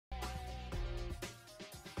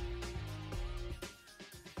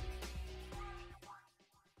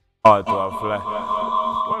Oh, to a fly.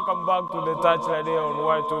 Welcome back to the touchline here on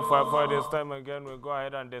Y254. This time again, we go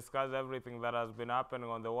ahead and discuss everything that has been happening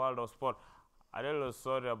on the world of sport. I'm really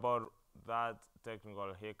sorry about that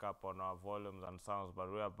technical hiccup on our volumes and sounds,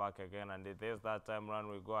 but we are back again, and it is that time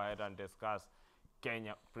round we go ahead and discuss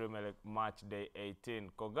Kenya Premier League match day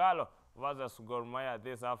 18. Kogalo versus Gor Mahia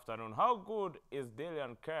this afternoon. How good is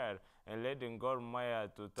Dillian Kerr in leading Gor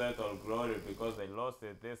Mahia to title glory because they lost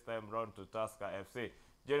it this time round to Tusker FC?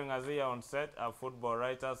 Joining us here on set are football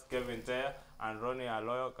writers Kevin Teya and Ronny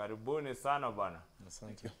Aloyo. Karibuni sana bana.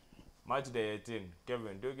 Thank you. Match day 18.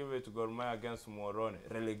 Kevin, do you give it to Gor Mahia against Moroni?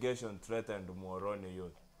 Relegation threatened Moroni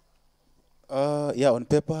youth. Yeah, on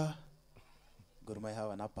paper, Gor Mahia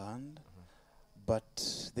have an upper hand.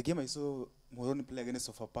 But the game I saw Moroni play against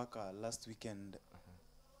Sofapaka last weekend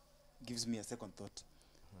gives me a second thought.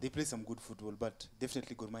 They play some good football, but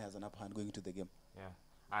definitely Gor Mahia has an upper hand going into the game. Yeah.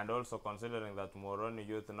 And also considering that Moroni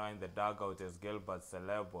youth now in the dugout is Gilbert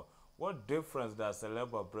Celebo. What difference does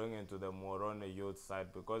Celebo bring into the Moroni youth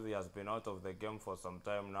side? Because he has been out of the game for some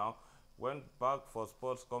time now. Went back for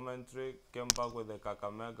sports commentary, came back with the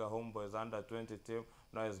Kakamega Homeboys under 20 team.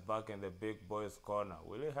 Now he's back in the big boys corner.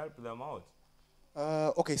 Will he help them out?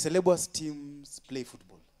 Okay, Celebo's teams play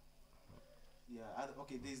football. Yeah,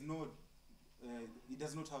 okay, there's no... he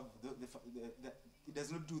does not have... he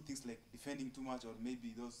does not do things like defending too much or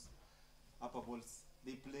maybe those upper balls.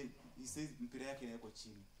 They play... He says, mpira yake inawekwa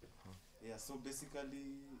chini. Yeah, so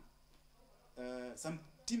basically... some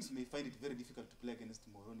teams may find it very difficult to play against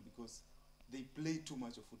Moroni because they play too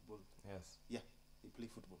much of football. Yes. Yeah, they play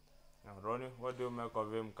football. Now, Ronnie, what do you make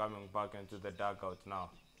of him coming back into the dugout now?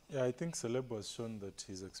 Yeah, I think Celebo has shown that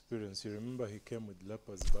his experience. You remember he came with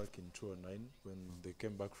Leopards back in 2009 when they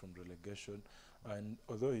came back from relegation. And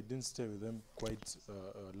although he didn't stay with them quite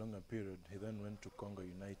a longer period, he then went to Congo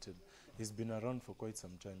United. He's been around for quite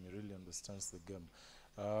some time. He really understands the game.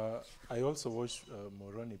 I also watched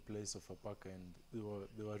Moroni play Sofapaka, and they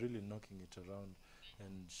were really knocking it around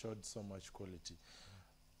and showed so much quality.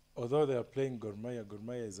 Although they are playing Gor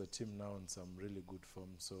Mahia is a team now in some really good form.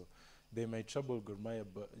 So they might trouble Gor Mahia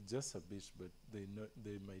but just a bit, but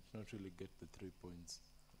they might not really get the 3 points.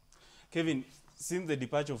 Kevin, since the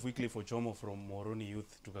departure of Weekly for Chomo from Moroni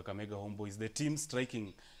Youth to Kakamega Homeboys, the team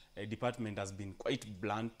striking department has been quite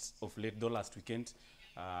blunt of late, though last weekend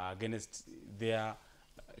against their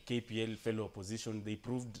KPL fellow opposition. They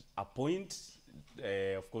proved a point,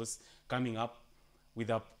 of course, coming up with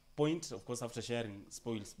a point, of course, after sharing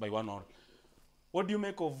spoils by 1-1. What do you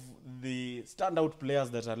make of the standout players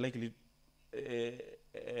that are likely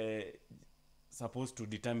supposed to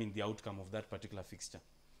determine the outcome of that particular fixture?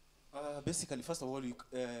 Basically, first of all,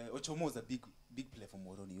 Ochomo is a big player for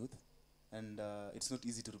Moroni Youth, and it's not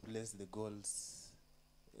easy to replace the goals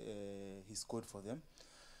he scored for them.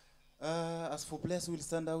 As for players who will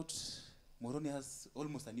stand out, Moroni has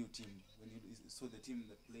almost a new team. When you saw the team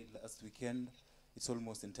that played last weekend, it's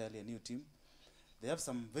almost entirely a new team. They have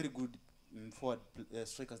some very good forward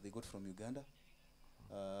strikers they got from Uganda.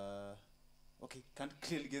 Okay, can't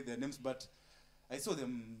clearly get their names, but I saw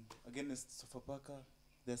them against Sofapaka.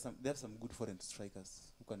 They have some good foreign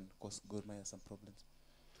strikers who can cause Gor Mahia some problems.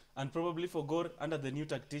 And probably for Gor, under the new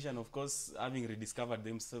tactician, of course, having rediscovered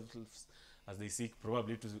themselves as they seek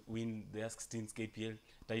probably to win the 16th KPL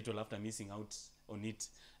title after missing out on it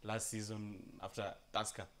last season after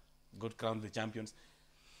Tusker got crowned the champions.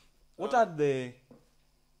 What are the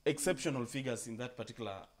exceptional figures in that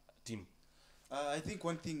particular team? I think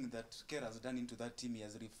one thing that Kerr has done into that team, he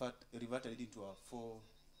has reverted into a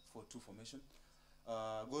 4-4-2 formation.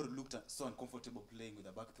 Gor looked so uncomfortable playing with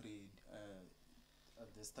a back three at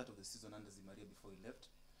the start of the season under Zimaria before he left.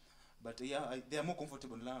 But yeah, they are more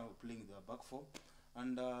comfortable now playing with their back four.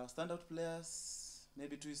 And standout players,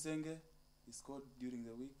 maybe Tuisenge, he scored during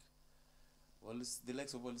the week. The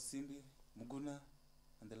likes of Simbi, Muguna,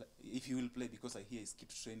 and if he will play, because I hear he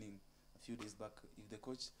skipped training a few days back. If the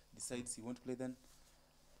coach decides he won't play, then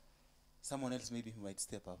someone else maybe might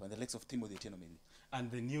step up. And the likes of Timothy Etieno maybe.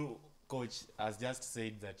 And the new coach has just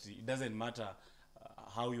said that it doesn't matter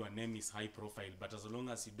how your name is high profile, but as long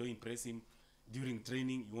as you don't impress him during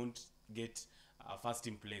training, you won't get a first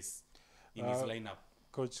in place in his lineup.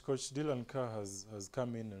 Coach Dylan Carr has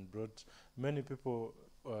come in and brought... Many people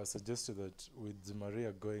suggested that with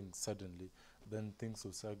Zimaria going suddenly, then things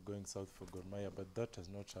will start going south for Gor Mahia, but that has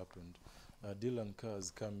not happened. Dylan Carr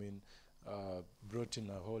has come in, brought in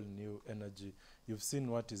a whole new energy. You've seen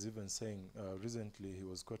what he's even saying. Recently, he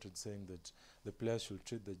was quoted saying that the players should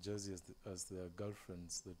treat the jersey as their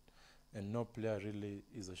girlfriends, and no player really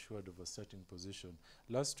is assured of a starting position.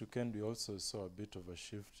 Last weekend, we also saw a bit of a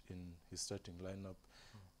shift in his starting lineup.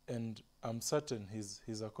 and I'm certain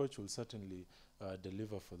he's a coach will certainly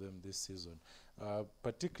deliver for them this season.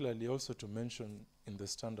 Particularly also to mention in the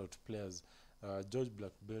standout players, George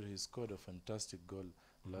Blackberry, he scored a fantastic goal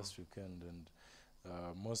last weekend, and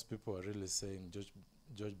most people are really saying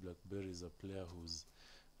George Blackberry is a player who's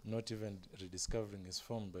not even rediscovering his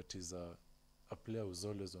form, but he's a player who's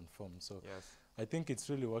always on form. So Yes. I think it's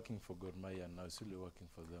really working for Gor Mahia now. It's really working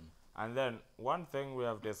for them. And then one thing we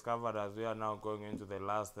have discovered as we are now going into the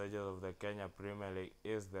last stages of the Kenya Premier League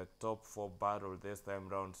is the top 4 battle this time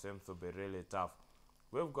round seems to be really tough.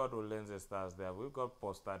 We've got Ulinzi Stars there. We've got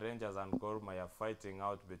Posta Rangers and Gor Mahia fighting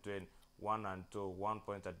out between 1 and 2, 1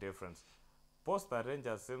 point a difference. Posta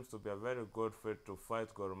Rangers seems to be a very good fit to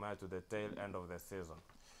fight Gor Mahia to the tail end of the season.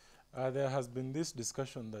 There has been this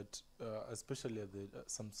discussion that, especially at the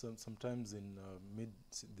sometimes in mid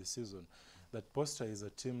the season, that Posta is a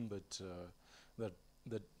team that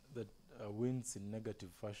wins in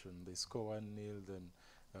negative fashion. They score 1-0, then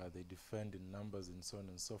they defend in numbers and so on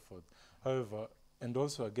and so forth. However, and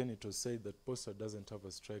also again, it was said that Posta doesn't have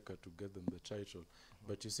a striker to get them the title,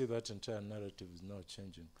 but you see that entire narrative is now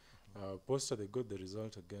changing. Posta, they got the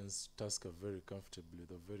result against Tusker very comfortably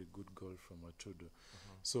with a very good goal from Atudo.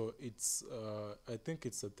 So it's, I think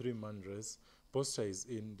it's a 3-man race. Posta is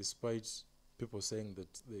in, despite people saying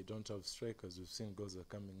that they don't have strikers. We've seen goals are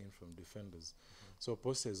coming in from defenders. So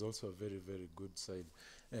Posta is also a very, very good side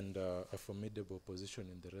and a formidable position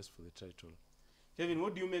in the race for the title. Kevin,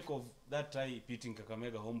 what do you make of that tie pitting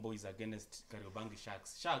Kakamega Homeboys against Kariobangi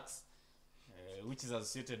Sharks? Sharks, which is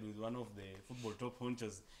associated with one of the football top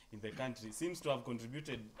honchos in the country, seems to have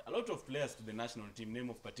contributed a lot of players to the national team. Name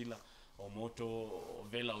of Patila, Omoto,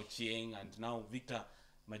 Vela Ochieng, and now Victor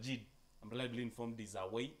Majid, I'm reliably informed, is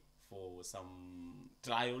away for some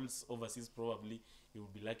trials overseas. Probably he will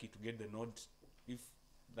be lucky to get the nod. If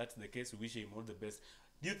that's the case, we wish him all the best.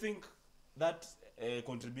 Do you think that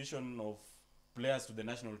contribution of players to the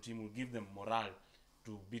national team will give them morale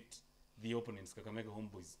to beat the opponents, Kakamega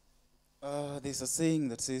Homeboys? There's a saying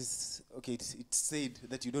that says, okay, it's said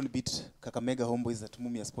that you don't beat Kakamega Homeboys at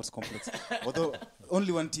Mumia Sports Complex. Although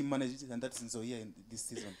only one team managed it, and that's in Zoya in this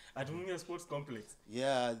season. At Mumia Sports Complex?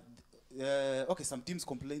 Yeah. Okay, some teams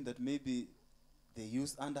complain that maybe they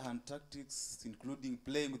use underhand tactics, including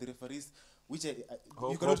playing with the referees, which you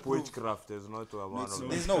cannot Hope prove. witchcraft is not one of them.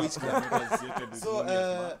 There's no witchcraft. So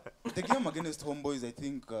the game against Homeboys, I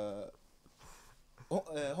think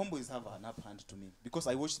Homeboys have an upper hand to me, because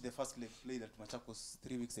I watched the first leg played at Machakos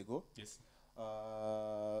 3 weeks ago. Yes.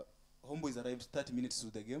 Homeboys arrived 30 minutes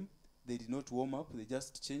to the game. They did not warm up. They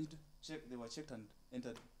just they were checked and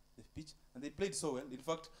entered the pitch, and they played so well. In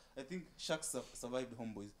fact, I think Sharks survived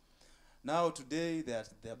Homeboys. Now today they are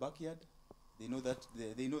at their backyard. They know that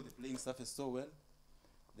they know the playing surface so well.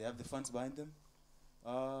 They have the fans behind them.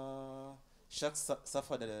 Sharks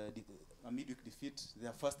suffered a midweek defeat. They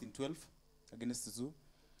are first in 12 against the Zoo.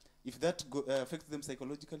 If that affects them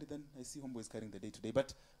psychologically, then I see Homeboys carrying the day today.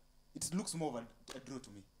 But it looks more of a draw to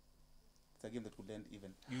me. It's a game that could end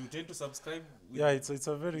even. You tend to subscribe? Yeah, it's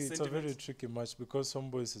a very tricky match, because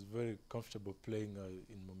Homeboys is very comfortable playing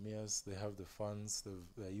in Mumias. They have the fans.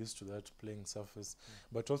 They're used to that playing surface.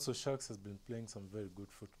 But also Sharks has been playing some very good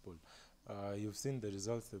football. You've seen the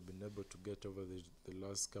results they've been able to get over the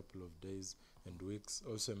last couple of days and weeks.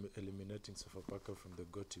 Also eliminating Sofapaka from the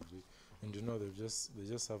Go TV. And you know, they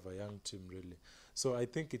just have a young team really. So I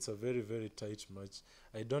think it's a very, very tight match.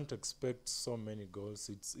 I don't expect so many goals.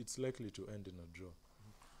 It's likely to end in a draw.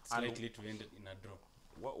 It's likely to end in a draw.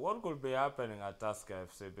 What could be happening at Tusker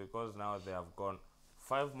FC, because now they have gone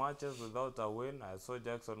 5 matches without a win? I saw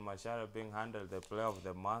Jackson Mashara being handled the player of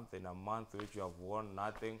the month in a month which you have won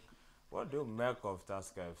nothing. What do you make of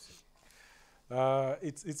Tusker FC?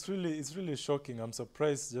 It's really shocking. I'm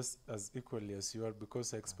surprised just as equally as you are,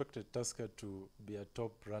 because I expected Tusker to be a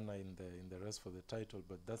top runner in the race for the title,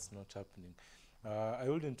 but that's not happening. I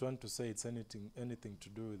wouldn't want to say it's anything to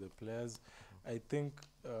do with the players. I think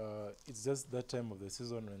it's just that time of the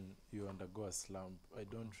season when you undergo a slump. I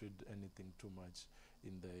don't read anything too much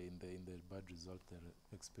in the bad result they're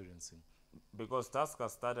experiencing. Because Tusker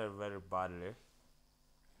started very badly.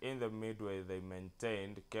 In the midway, they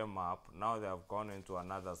maintained, came up. Now they have gone into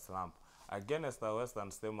another slump against the Western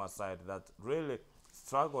Steamer side that really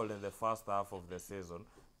struggled in the first half of the season.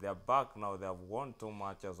 They are back now. They have won 2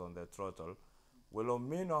 matches on the throttle. Will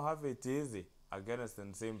Omino have it easy against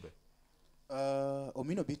Nsimbe?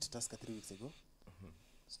 Omino beat Tusker 3 weeks ago.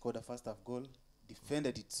 Scored a first half goal.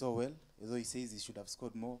 Defended it so well, although he says he should have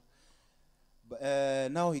scored more. But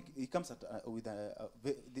now he comes with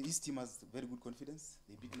the East team has very good confidence.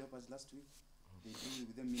 They beat Leopards last week. They drew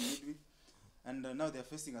with them in midweek. And now they're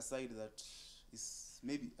facing a side that is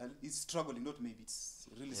maybe is struggling, not maybe, it's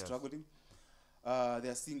really struggling. They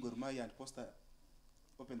are seeing Gor Mahia and Posta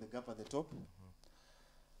open the gap at the top.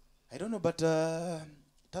 I don't know, but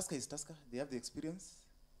Tusker is Tusker. They have the experience.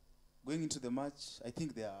 Going into the match, I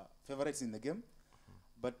think they are favorites in the game.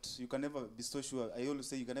 But you can never be so sure. I always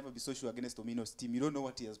say you can never be so sure against Omino's team. You don't know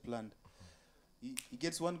what he has planned. He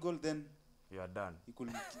gets one goal, then You are done. he could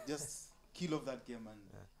just kill off that game and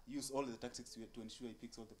use all the tactics to ensure he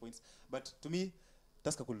picks all the points. But to me,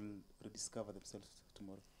 Tusker could rediscover themselves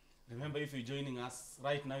tomorrow. Remember, if you're joining us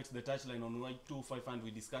right now, it's the touchline on Y254 and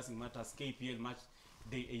we're discussing matters KPL match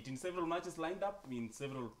day 18. Several matches lined up in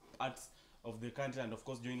several parts of the country, and of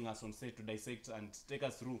course joining us on set to dissect and take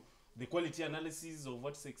us through the quality analysis of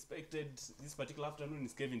what's expected this particular afternoon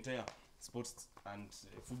is Kevin Teya, sports and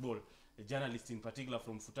football a journalist in particular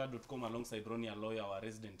from futa.com, alongside Ronny, Aloyo, our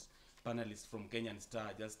resident panelist from Kenyan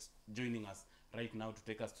Star, just joining us right now to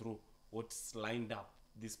take us through what's lined up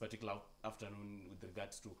this particular afternoon with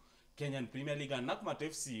regards to Kenyan Premier League. And Nakumatt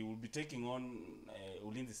FC will be taking on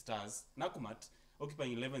Ulinzi Stars. Nakumatt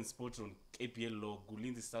occupying 11th spot on KPL log,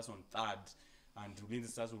 Ulinzi Stars on 3rd, and Ulinzi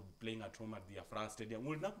Stars will be playing at home at the Afra Stadium.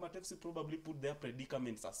 Will Nakumatt FC probably put their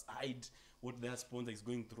predicaments aside, what their sponsor is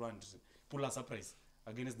going through, and pull a surprise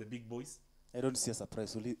against the big boys? I don't see a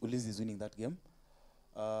surprise. Ulinzi is winning that game.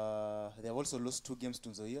 They have also lost 2 games to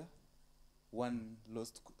Nzoia. One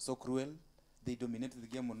lost so cruel. They dominated the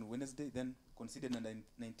game on Wednesday, then conceded a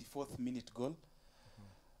 94th minute goal.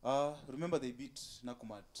 Remember, they beat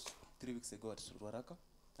Nakumatt 3 weeks ago at Ruaraka,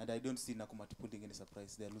 and I don't see Nakumatt putting any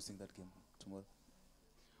surprise. They are losing that game tomorrow.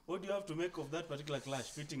 What do you have to make of that particular clash,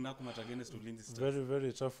 fitting Nakumatt against Ulinzi Stars? Very,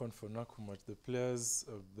 very tough one for Nakumatt. The players,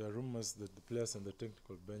 there are rumors that the players on the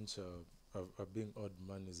technical bench are being odd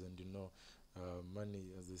monies, and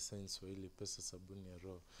money, as they say in Swahili, pesa sabuni ya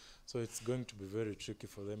roho. So it's going to be very tricky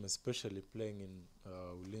for them, especially playing in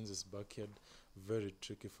Ulinzi's backyard. Very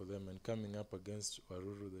tricky for them, and coming up against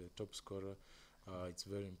Waruru, the top scorer, it's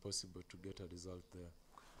very impossible to get a result there.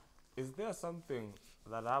 Is there something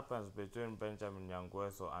that happens between Benjamin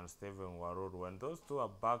Nyangweso and Stephen Waruru when those two are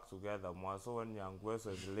back together more so when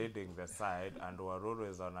Nyangweso is leading the side and Waruru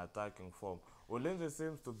is on attacking form? Ulinzi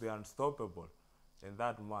seems to be unstoppable in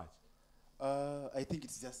that match. I think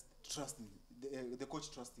it's just trusting the coach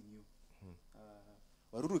trusting you.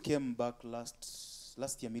 Waruru came back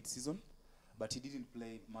last year mid-season, but he didn't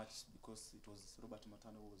play much because it was Robert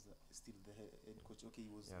Matano who was still the head coach. Okay, he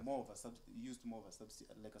was more of a used more of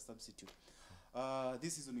a substitute.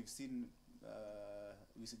 This season we've seen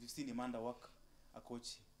him underwork a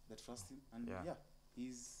coach that trusts him, and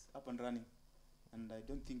he's up and running. And I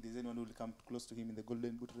don't think there's anyone who will come close to him in the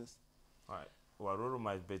Golden Boot race. All right. Waruru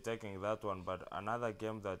might be taking that one, but another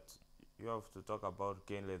game that you have to talk about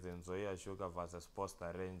keenly is in Nzoia Sugar versus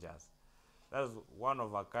Posta Rangers. That's one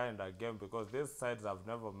of a kind of game because these sides have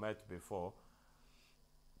never met before.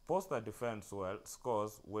 Posta defends well,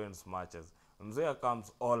 scores, wins matches. Nzoia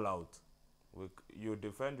comes all out. You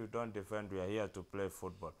defend, you don't defend, we are here to play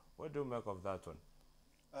football. What do you make of that one?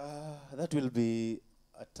 That will be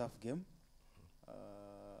a tough game.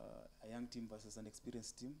 A young team versus an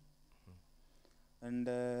experienced team. And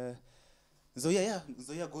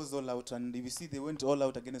Nzoia goes all out, and you see they went all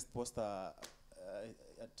out against Posta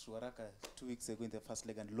at Ruaraka 2 weeks ago in the first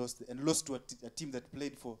leg and lost to a team that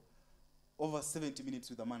played for over 70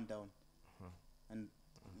 minutes with a man down. And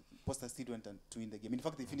Posta still went to win the game. In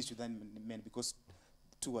fact, they finished with 9 men because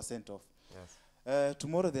 2 were sent off. Yes.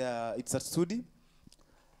 Tomorrow it's at Sudi.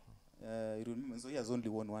 You remember Nzoia has only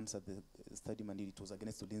won once at the stadium, and it was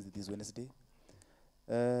against Ulinzi this Wednesday.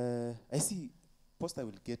 I see Posta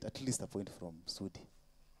will get at least a point from Sudi.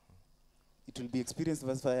 It will be experienced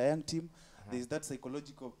versus a young team. There is that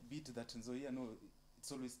psychological beat that Nzoia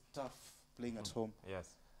it's always tough playing at home.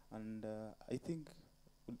 Yes. And I think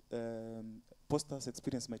Posta's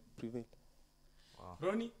experience might prevail. Wow.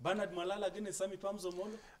 Ronny, Bernard Malala against Sami Pamzo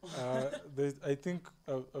Molo? I think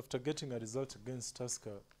after getting a result against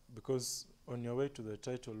Tusker, because on your way to the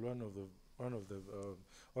title, one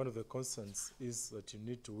of the constants is that you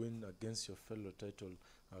need to win against your fellow title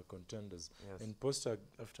contenders. Yes. And Posta,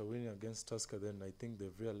 after winning against Tusker, then I think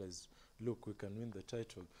they've realized, look, we can win the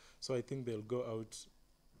title. So I think they'll go out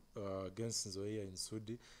against Nzoia in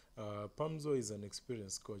Sudi. Pamzo is an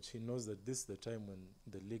experienced coach. He knows that this is the time when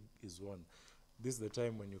the league is won. This is the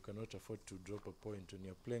time when you cannot afford to drop a point. When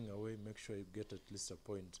you're playing away, make sure you get at least a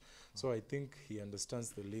point. So I think he understands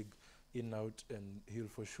the league in out, and he'll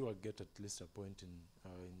for sure get at least a point in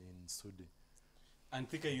Sudi. And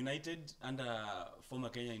Thika United under former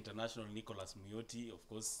Kenya international Nicholas Muyoti, of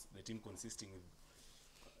course, the team consisting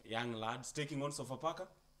of young lads taking on Sofapaka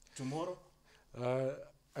tomorrow.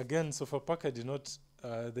 Again, Sofapaka did not.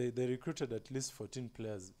 They recruited at least 14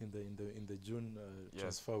 players in the June Yes.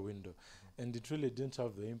 transfer window, and it really didn't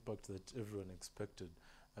have the impact that everyone expected.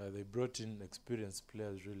 They brought in experienced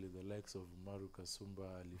players, really, the likes of Maru Kasumba,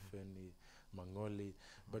 Alifeni, Mangoli,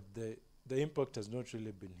 but the impact has not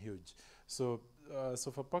really been huge. So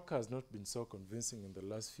Sofapaka has not been so convincing in the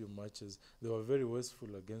last few matches. They were very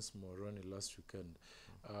wasteful against Moroni last weekend.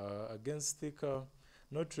 Against Thika,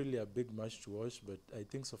 not really a big match to watch, but I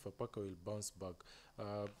think Sofapaka will bounce back.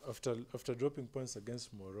 After dropping points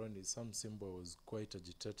against Moroni, Sam Simba was quite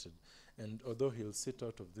agitated. And although he'll sit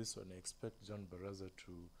out of this one, I expect John Baraza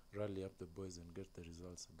to rally up the boys and get the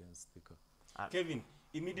results against Thika. Kevin,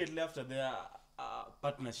 immediately after their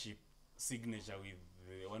partnership signature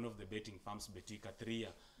with one of the betting firms, Betika, 3-year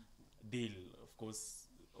deal, of course,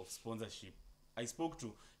 of sponsorship, I spoke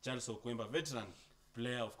to Charles Okwemba, veteran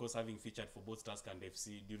player, of course, having featured for both Tusker and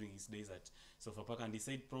FC during his days at Sofapaka, and he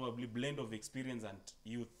said probably blend of experience and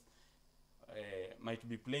youth might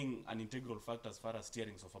be playing an integral factor as far as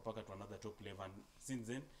steering Sofapaka to another top level. And since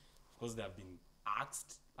then, of course, they have been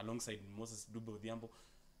axed alongside Moses Dube Odhiambo.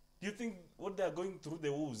 Do you think what they are going through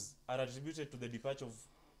the Wolves are attributed to the departure of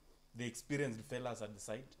the experienced fellas at the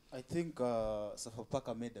side? I think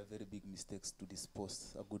Sofapaka made a very big mistakes to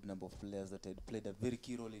dispose a good number of players that had played a very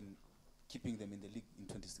key role in keeping them in the league in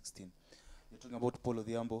 2016. You're talking about Paul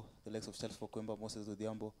Odhiambo, the likes of Charles Fokwemba, Moses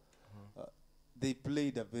Odhiambo. They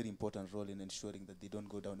played a very important role in ensuring that they don't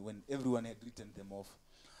go down when everyone had written them off.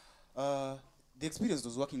 The experience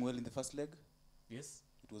was working well in the first leg. Yes.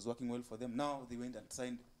 It was working well for them. Now they went and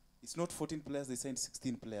signed, it's not 14 players, they signed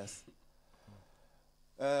 16 players.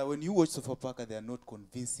 When you watch Sofapaka, they are not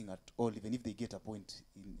convincing at all, even if they get a point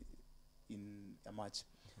in a match.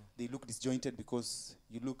 They look disjointed because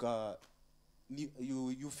you look,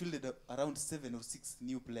 you fielded around 7 or 6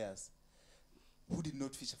 new players who did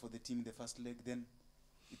not feature for the team in the first leg. Then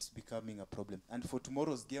it's becoming a problem. And for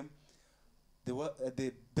tomorrow's game,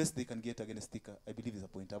 the best they can get against Thika, I believe, is a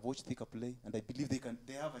point. I've watched Thika play, and I believe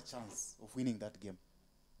they have a chance of winning that game.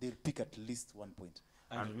 They'll pick at least 1 point.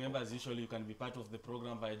 And remember, as usual, you can be part of the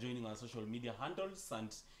program by joining our social media handles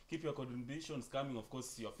and keep your contributions coming. Of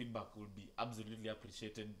course, your feedback will be absolutely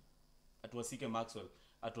appreciated. At Wasike Maxwell,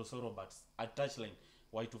 at Oso Roberts, at Touchline,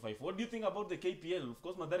 Y254. What do you think about the KPL? Of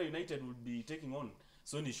course, Mathare United will be taking on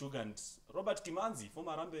Sony Sugar, and Robert Kimanzi,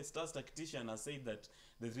 former Harambee Stars tactician, has said that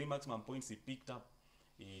the 3 maximum points he picked up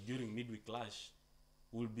during midweek clash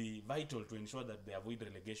will be vital to ensure that they avoid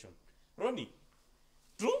relegation. Ronny,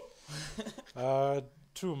 true?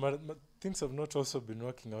 True. Things have not also been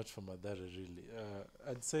working out for Mathare, really.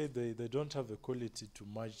 I'd say they don't have the quality to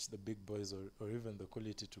match the big boys or even the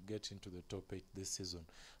quality to get into the top 8 this season.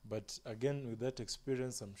 But again, with that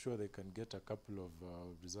experience, I'm sure they can get a couple of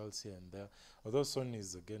results here and there. Although Sony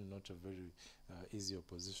is, again, not a very easy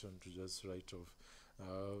opposition to just write off.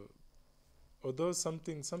 Although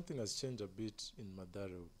something has changed a bit in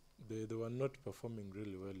Mathare. They were not performing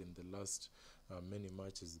really well in the last many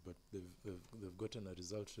matches, but they've gotten a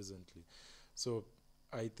result recently. So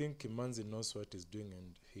I think Kimanzi knows what he's doing,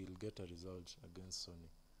 and he'll get a result against Sony.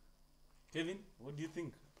 Kevin, what do you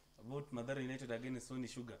think about Mathare United against Sony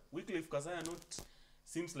Sugar? Wycliffe Kasaya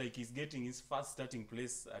seems like he's getting his first starting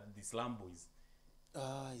place at the Slam Boys.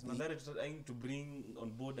 Is Mathare trying to bring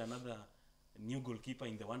on board another new goalkeeper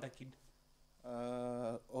in the Wonder Kid?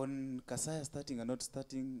 On Kasaya starting or not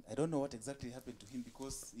starting, I don't know what exactly happened to him,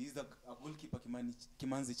 because he's a goalkeeper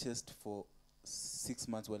Kimanzi chased for 6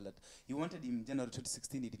 months. Well, that he wanted him in January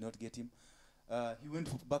 2016, he did not get him. He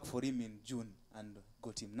went back for him in June and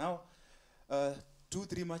got him. Now,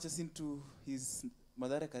 2-3 matches into his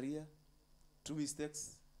Mathare career, 2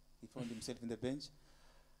 mistakes, he found himself in the bench.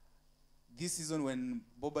 This season, when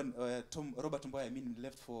Robert Mboya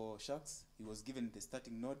left for Sharks, he was given the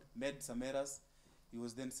starting nod, made some errors. He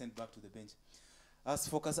was then sent back to the bench. As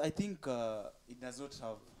focus, I think it does not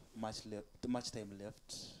have much time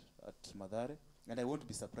left at Mathare, and I won't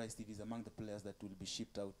be surprised if he's among the players that will be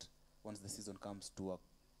shipped out once the season comes to a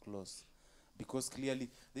close. Because clearly,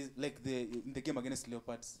 in the game against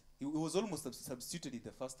Leopards, he was almost substituted in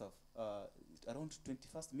the first half, around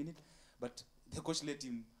 21st minute, but the coach let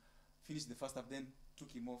him finish the first half, then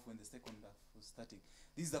took him off when the second half was starting.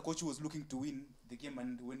 This is the coach who was looking to win the game,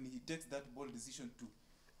 and when he takes that bold decision to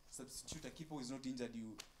substitute a keeper who is not injured,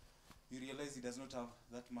 you realize he does not have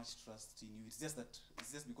that much trust in you. It's just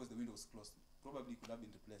because the window was closed. Probably could have been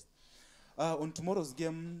replaced. On tomorrow's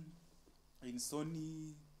game in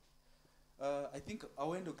Sony, I think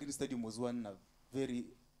Awendo Green Stadium was a very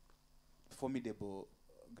formidable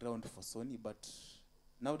ground for Sony, but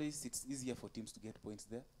Nowadays, it's easier for teams to get points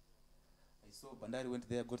there. I saw Bandari went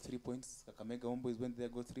there, got 3 points. Kakamega Homeboys went there,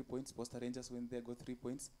 got 3 points. Posta Rangers went there, got 3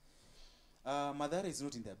 points. Madara is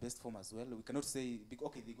not in their best form as well. We cannot say,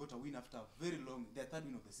 okay, they got a win after very long, their third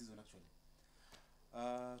win of the season actually.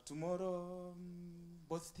 Tomorrow,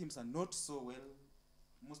 both teams are not so well.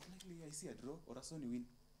 Most likely, I see a draw or a Sony win,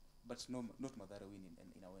 but no, not Madara win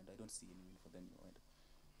in our end. I don't see any win for them in our end.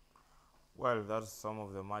 Well, that's some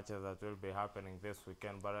of the matches that will be happening this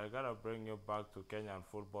weekend, but I gotta bring you back to Kenyan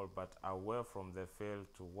football, but away from the field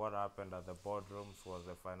to what happened at the boardrooms was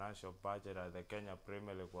the financial budget at the Kenya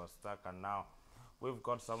Premier League was stuck, and now we've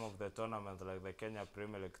got some of the tournaments like the Kenya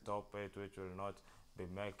Premier League Top 8 which will not be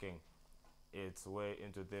making its way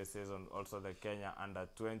into this season. Also the Kenya Under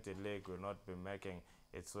 20 League will not be making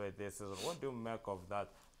its way this season. What do you make of that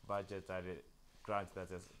budgetary crunch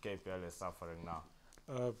that is KPL is suffering now?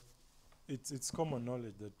 It's common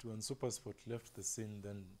knowledge that when SuperSport left the scene,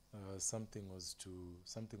 then something was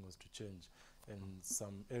to change, and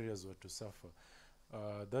some areas were to suffer.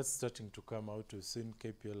 That's starting to come out. We've seen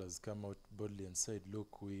KPL has come out boldly and said,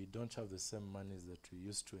 look, we don't have the same monies that we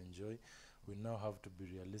used to enjoy. We now have to be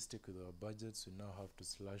realistic with our budgets. We now have to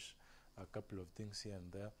slash a couple of things here and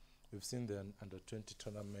there. We've seen the Under 20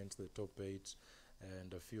 tournament, the Top 8,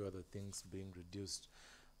 and a few other things being reduced.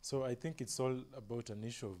 So I think it's all about an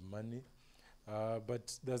issue of money.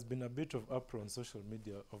 But there's been a bit of uproar on social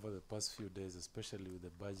media over the past few days, especially with the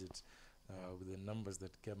budget, with the numbers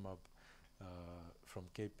that came up from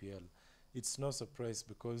KPL. It's no surprise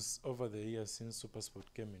because over the years since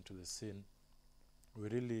SuperSport came into the scene, we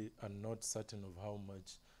really are not certain of how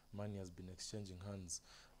much money has been exchanging hands.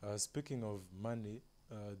 Speaking of money,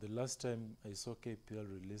 the last time I saw KPL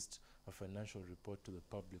released a financial report to the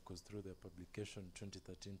public was through their publication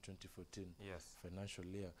 2013-2014 financial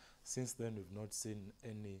year. Since then, we've not seen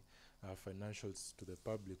any financials to the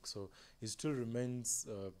public, so it still remains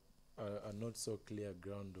a not so clear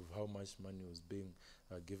ground of how much money was being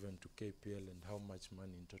given to KPL and how much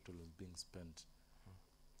money in total was being spent.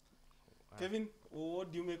 Kevin,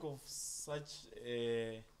 what do you make of such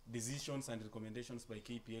decisions and recommendations by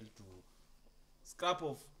KPL to scrap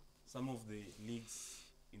off some of the leagues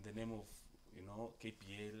in the name of,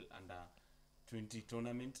 KPL Under 20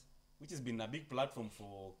 tournament, which has been a big platform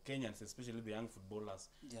for Kenyans, especially the young footballers,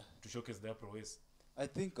 to showcase their prowess? I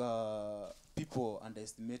think people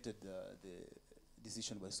underestimated the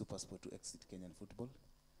decision by SuperSport to exit Kenyan football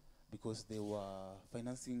because they were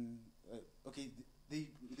financing.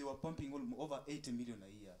 They were pumping over 80 million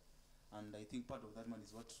a year, and I think part of that money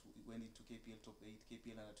is what went into KPL Top 8,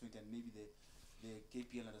 KPL Under 20, and maybe the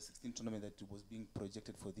KPL Under 16 tournament that was being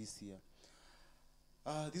projected for this year.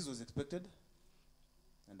 This was expected,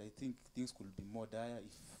 and I think things could be more dire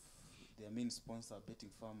if their main sponsor, betting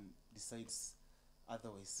firm, decides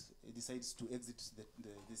otherwise. It decides to exit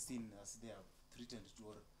the scene as they have threatened to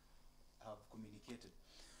or have communicated.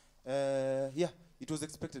 It was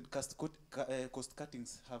expected. Cost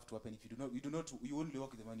cuttings have to happen. If you only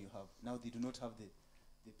work with the money you have. Now they do not have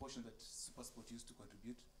the portion that SuperSport used to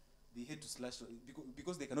contribute. They had to slash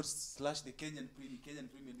because they cannot slash the Kenyan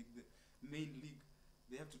Premier League, the main league.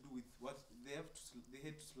 They have to do with what they have to. They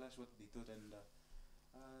had to slash what they thought,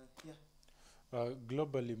 and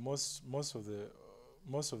globally, most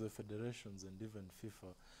of the federations and even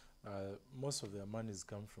FIFA, most of their monies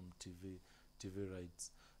come from TV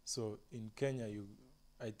rights. So in Kenya,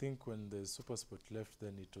 I think when the SuperSport left,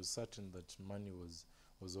 then it was certain that money was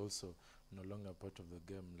also no longer part of the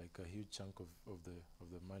game. Like a huge chunk of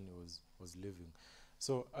the money was leaving.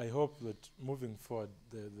 So I hope that moving forward,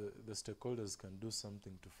 the stakeholders can do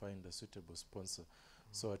something to find a suitable sponsor,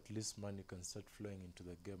 so at least money can start flowing into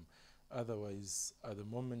the game. Otherwise, at the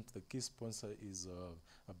moment, the key sponsor is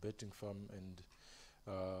a betting firm, and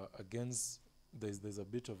against there's a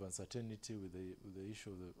bit of uncertainty with the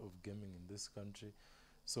issue of gaming in this country.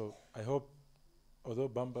 So I hope, although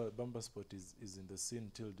Bamba Sport is in the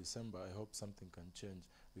scene till December, I hope something can change.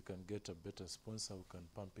 We can get a better sponsor who can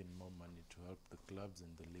pump in more money to help the clubs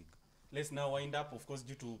and the league. Let's now wind up. Of course,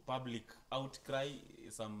 due to public outcry,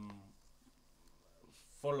 some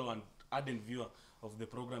follow and ardent viewer of the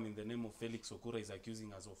program in the name of Felix Okura is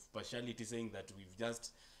accusing us of partiality, saying that we've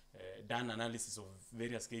just done analysis of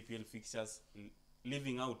various KPL fixtures,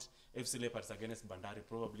 leaving out FC Leopards against Bandari.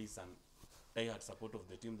 Probably some diehard support of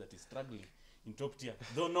the team that is struggling in top tier.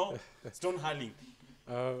 Though no stone hurling.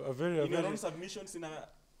 A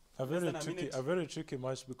very tricky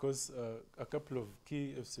match because a couple of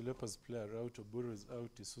key FC Leopards players are out. Oburu is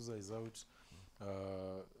out. Isuza is out.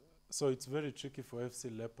 So it's very tricky for FC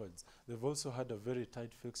Leopards. They've also had a very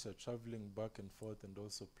tight fixture, traveling back and forth and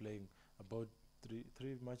also playing about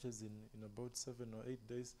three matches in about 7 or 8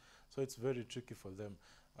 days. So it's very tricky for them.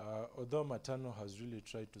 Although Matano has really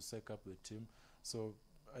tried to psych up the team, so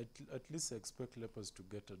at least I expect Leopards to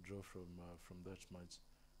get a draw from that match.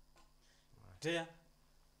 Teya,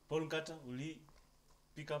 Paul Nkata, will he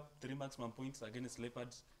pick up 3 maximum points against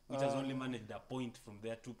Leopards, which has only managed a point from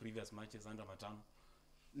their 2 previous matches under Matano?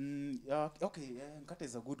 Okay, Nkata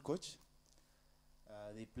is a good coach.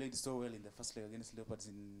 They played so well in the first leg against Leopards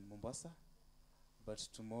in Mombasa. But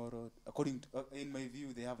tomorrow, according to, in my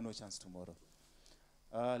view, they have no chance tomorrow.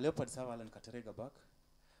 Leopards have Alan Katarega back.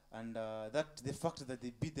 And the fact that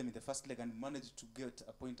they beat them in the first leg and managed to get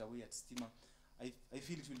a point away at Stima, I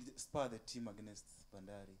feel it will spur the team against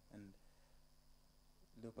Bandari. And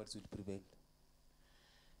Leopards will prevail.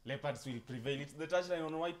 Leopards will prevail. It's the touchline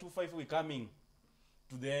on Y254. We're coming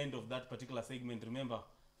to the end of that particular segment. Remember,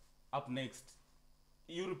 up next,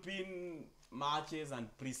 European matches and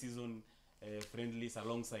pre-season friendlies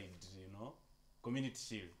alongside, Community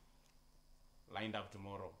Shield lined up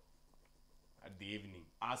tomorrow at the evening.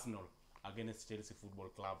 Arsenal against Chelsea Football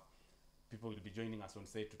Club. People will be joining us on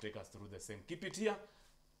set to take us through the same. Keep it here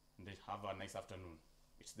and have a nice afternoon.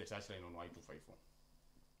 It's the touchline on Y254.